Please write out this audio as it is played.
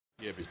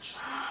Yeah,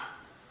 bitch.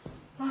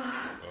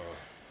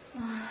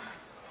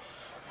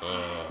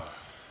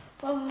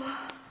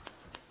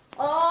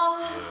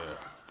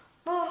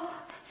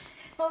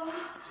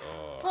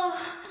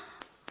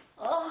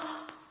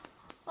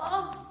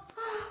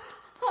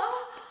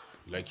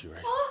 You like it,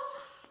 right?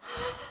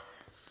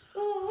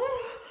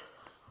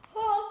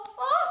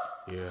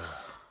 Yeah.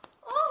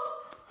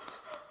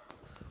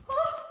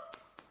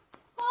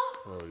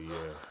 Oh,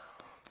 yeah.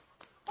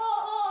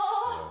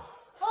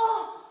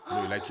 You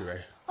know you like it,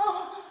 right?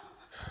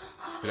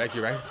 You like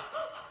it, right?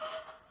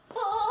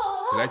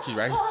 You like it,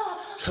 right?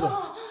 Shut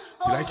up.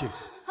 You like it.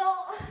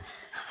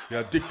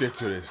 You're addicted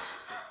to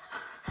this.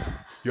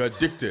 You're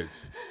addicted.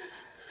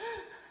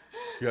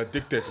 You're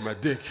addicted to my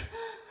dick.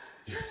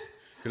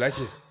 You like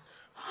it?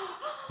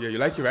 Yeah, you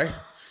like it, right?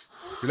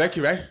 You like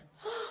it, right?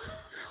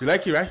 You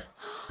like it, right?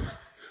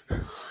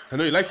 I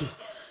know you like it.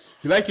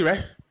 You like it,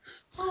 right?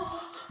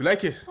 You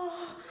like it.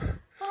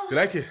 You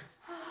like it.